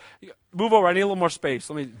 I could just move over. I need a little more space.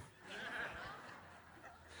 Can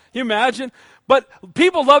you imagine? But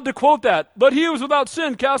people love to quote that. But he who was without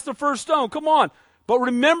sin cast the first stone. Come on. But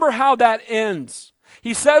remember how that ends.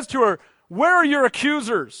 He says to her, where are your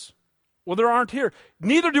accusers? Well, there aren't here.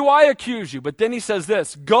 Neither do I accuse you. But then he says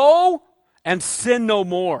this, go and sin no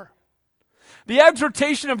more. The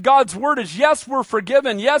exhortation of God's word is, yes, we're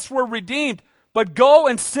forgiven. Yes, we're redeemed. But go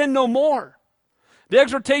and sin no more. The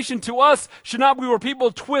exhortation to us should not be where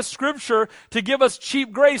people twist Scripture to give us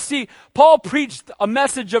cheap grace. See, Paul preached a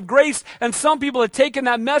message of grace, and some people had taken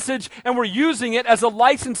that message and were using it as a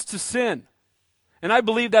license to sin. And I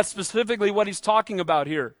believe that's specifically what he's talking about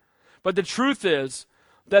here. But the truth is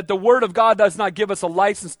that the Word of God does not give us a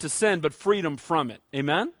license to sin, but freedom from it.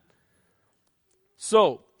 Amen?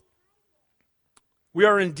 So, we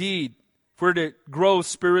are indeed, if we're to grow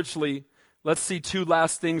spiritually, let's see two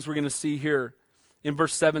last things we're going to see here in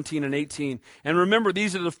verse 17 and 18. And remember,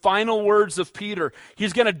 these are the final words of Peter.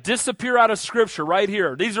 He's going to disappear out of Scripture right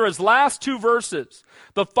here. These are his last two verses.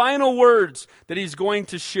 The final words that he's going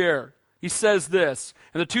to share. He says this,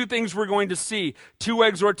 and the two things we're going to see, two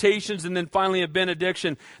exhortations and then finally a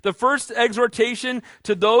benediction. The first exhortation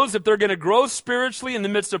to those, if they're going to grow spiritually in the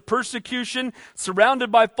midst of persecution,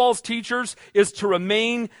 surrounded by false teachers, is to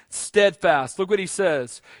remain steadfast. Look what he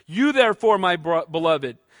says. You therefore, my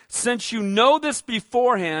beloved, since you know this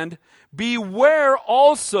beforehand, beware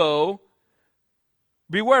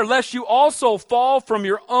lest you also fall from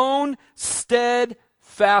your own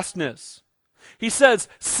steadfastness. He says,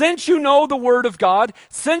 since you know the word of God,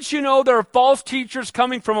 since you know there are false teachers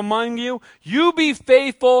coming from among you, you be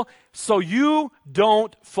faithful so you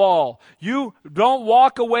don't fall. You don't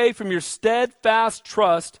walk away from your steadfast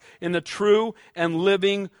trust in the true and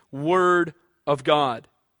living word of God.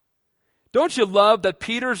 Don't you love that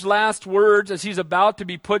Peter's last words as he's about to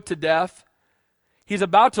be put to death, he's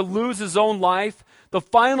about to lose his own life, the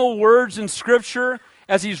final words in Scripture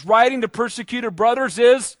as he's writing to persecuted brothers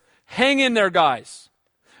is, hang in there, guys.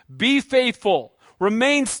 Be faithful.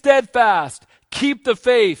 Remain steadfast. Keep the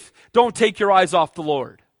faith. Don't take your eyes off the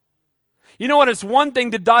Lord. You know what? It's one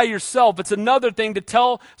thing to die yourself. It's another thing to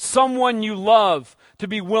tell someone you love to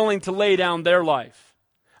be willing to lay down their life.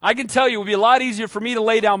 I can tell you it would be a lot easier for me to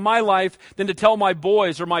lay down my life than to tell my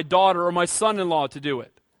boys or my daughter or my son-in-law to do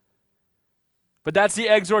it. But that's the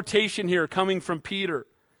exhortation here coming from Peter.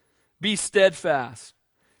 Be steadfast.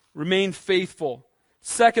 Remain faithful.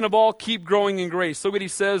 Second of all, keep growing in grace. Look what he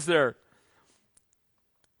says there.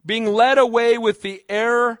 Being led away with the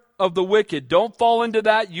error of the wicked. Don't fall into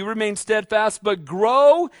that. You remain steadfast, but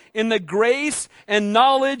grow in the grace and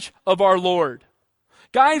knowledge of our Lord.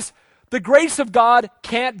 Guys, the grace of God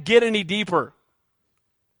can't get any deeper.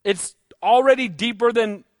 It's already deeper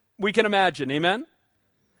than we can imagine. Amen?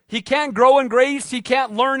 He can't grow in grace. He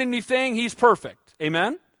can't learn anything. He's perfect.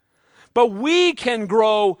 Amen? But we can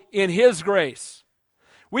grow in His grace.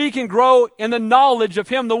 We can grow in the knowledge of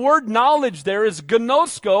Him. The word knowledge there is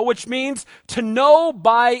gnosko, which means to know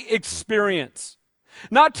by experience.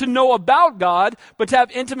 Not to know about God, but to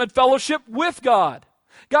have intimate fellowship with God.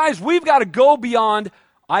 Guys, we've got to go beyond,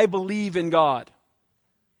 I believe in God.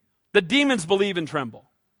 The demons believe and tremble.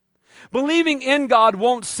 Believing in God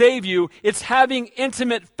won't save you. It's having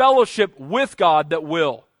intimate fellowship with God that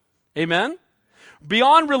will. Amen?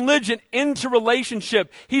 Beyond religion into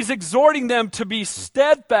relationship, he's exhorting them to be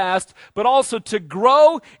steadfast, but also to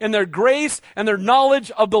grow in their grace and their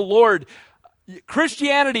knowledge of the Lord.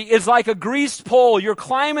 Christianity is like a greased pole. You're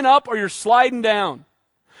climbing up or you're sliding down.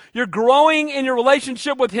 You're growing in your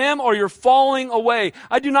relationship with Him or you're falling away.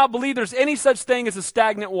 I do not believe there's any such thing as a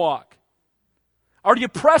stagnant walk. Are you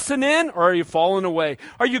pressing in or are you falling away?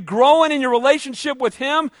 Are you growing in your relationship with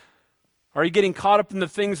Him? Are you getting caught up in the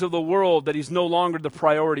things of the world that He's no longer the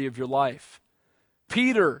priority of your life?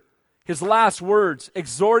 Peter, his last words,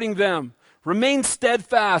 exhorting them, remain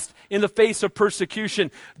steadfast in the face of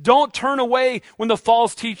persecution. Don't turn away when the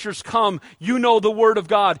false teachers come. You know the Word of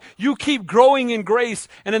God. You keep growing in grace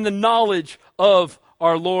and in the knowledge of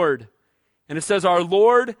our Lord. And it says, our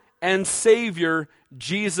Lord and Savior,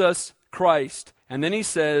 Jesus Christ. And then he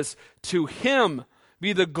says, to Him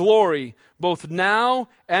be the glory both now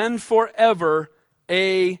and forever.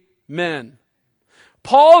 Amen.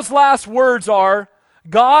 Paul's last words are,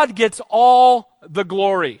 God gets all the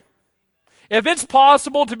glory. If it's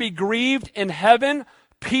possible to be grieved in heaven,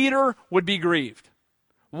 Peter would be grieved.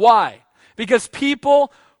 Why? Because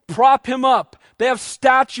people prop him up. They have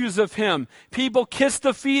statues of him. People kiss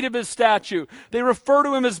the feet of his statue. They refer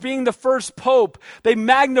to him as being the first pope. They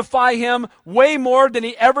magnify him way more than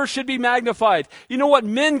he ever should be magnified. You know what?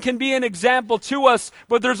 Men can be an example to us,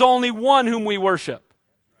 but there's only one whom we worship.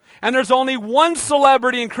 And there's only one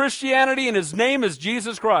celebrity in Christianity, and his name is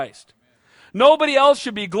Jesus Christ. Nobody else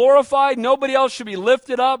should be glorified. Nobody else should be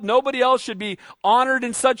lifted up. Nobody else should be honored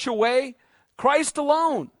in such a way. Christ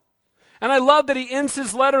alone. And I love that he ends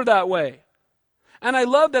his letter that way. And I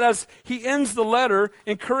love that as he ends the letter,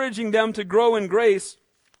 encouraging them to grow in grace,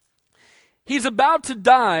 he's about to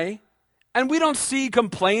die, and we don't see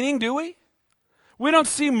complaining, do we? We don't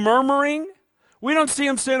see murmuring. We don't see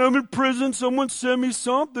him saying, I'm in prison, someone send me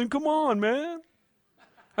something. Come on, man.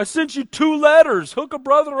 I sent you 2 letters. Hook a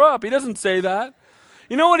brother up. He doesn't say that.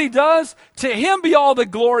 You know what he does? To him be all the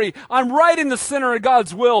glory. I'm right in the center of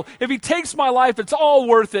God's will. If he takes my life, it's all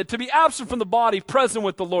worth it. To be absent from the body, present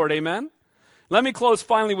with the Lord. Amen? Let me close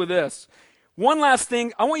finally with this. One last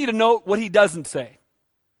thing. I want you to note what he doesn't say.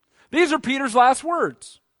 These are Peter's last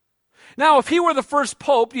words. Now, if he were the first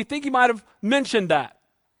pope, do you think he might have mentioned that?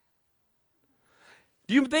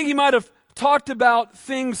 Do you think he might have talked about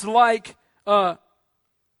things like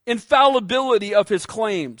infallibility of his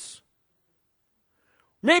claims?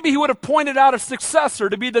 Maybe he would have pointed out a successor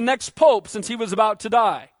to be the next pope since he was about to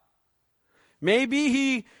die. Maybe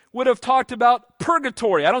he would have talked about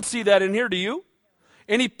purgatory. I don't see that in here, do you?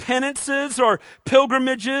 Any penances or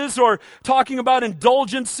pilgrimages or talking about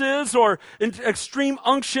indulgences or extreme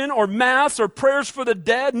unction or mass or prayers for the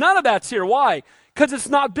dead? None of that's here. Why? Because it's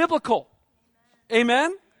not biblical.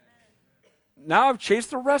 Amen? Now I've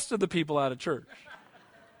chased the rest of the people out of church.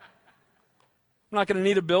 I'm not going to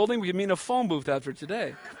need a building. We can meet in a phone booth after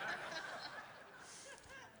today.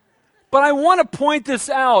 But I want to point this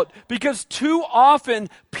out because too often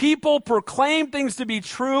people proclaim things to be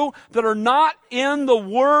true that are not in the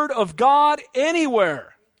Word of God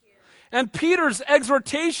anywhere. And Peter's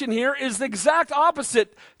exhortation here is the exact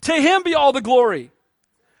opposite. To him be all the glory.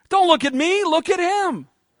 Don't look at me, look at him.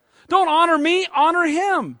 Don't honor me, honor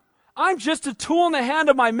him. I'm just a tool in the hand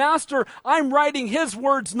of my master. I'm writing his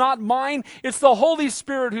words, not mine. It's the Holy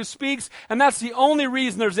Spirit who speaks, and that's the only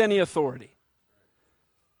reason there's any authority.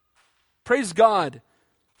 Praise God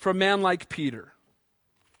for a man like Peter.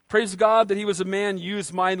 Praise God that he was a man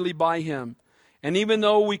used mightily by him. And even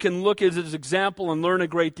though we can look at his example and learn a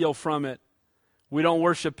great deal from it, we don't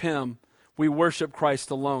worship him. We worship Christ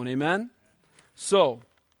alone. Amen? So,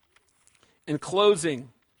 in closing,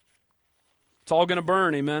 it's all going to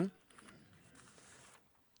burn. Amen?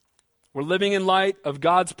 We're living in light of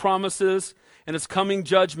God's promises and his coming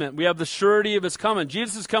judgment. We have the surety of his coming.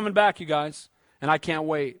 Jesus is coming back, you guys, and I can't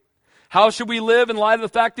wait. How should we live in light of the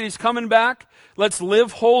fact that he's coming back? Let's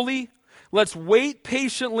live holy, let's wait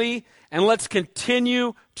patiently, and let's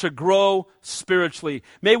continue to grow spiritually.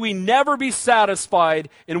 May we never be satisfied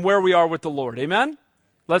in where we are with the Lord. Amen?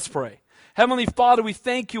 Let's pray. Heavenly Father, we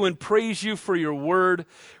thank you and praise you for your word.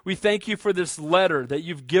 We thank you for this letter that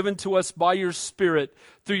you've given to us by your Spirit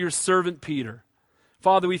through your servant Peter.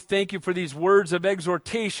 Father, we thank you for these words of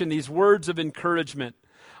exhortation, these words of encouragement.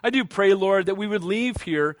 I do pray, Lord, that we would leave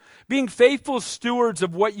here being faithful stewards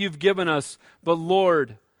of what you've given us, but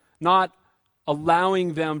Lord, not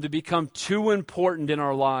allowing them to become too important in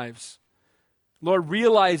our lives. Lord,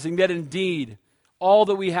 realizing that indeed all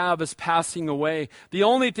that we have is passing away. The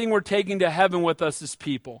only thing we're taking to heaven with us is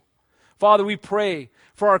people. Father, we pray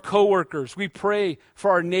for our coworkers. We pray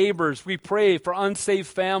for our neighbors. We pray for unsaved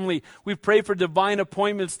family. We pray for divine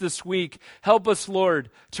appointments this week. Help us,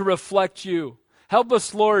 Lord, to reflect you. Help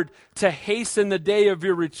us, Lord, to hasten the day of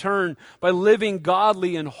your return by living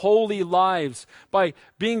godly and holy lives, by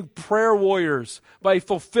being prayer warriors, by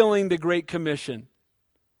fulfilling the Great Commission.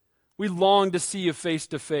 We long to see you face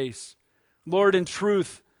to face. Lord, in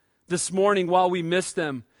truth, this morning while we miss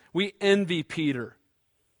them, we envy Peter.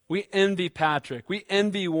 We envy Patrick. We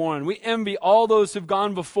envy Warren. We envy all those who've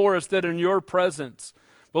gone before us that are in your presence.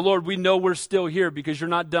 But Lord, we know we're still here because you're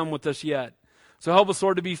not done with us yet. So help us,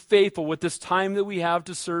 Lord, to be faithful with this time that we have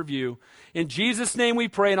to serve you. In Jesus' name we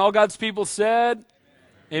pray, and all God's people said,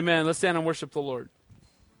 Amen. Let's stand and worship the Lord.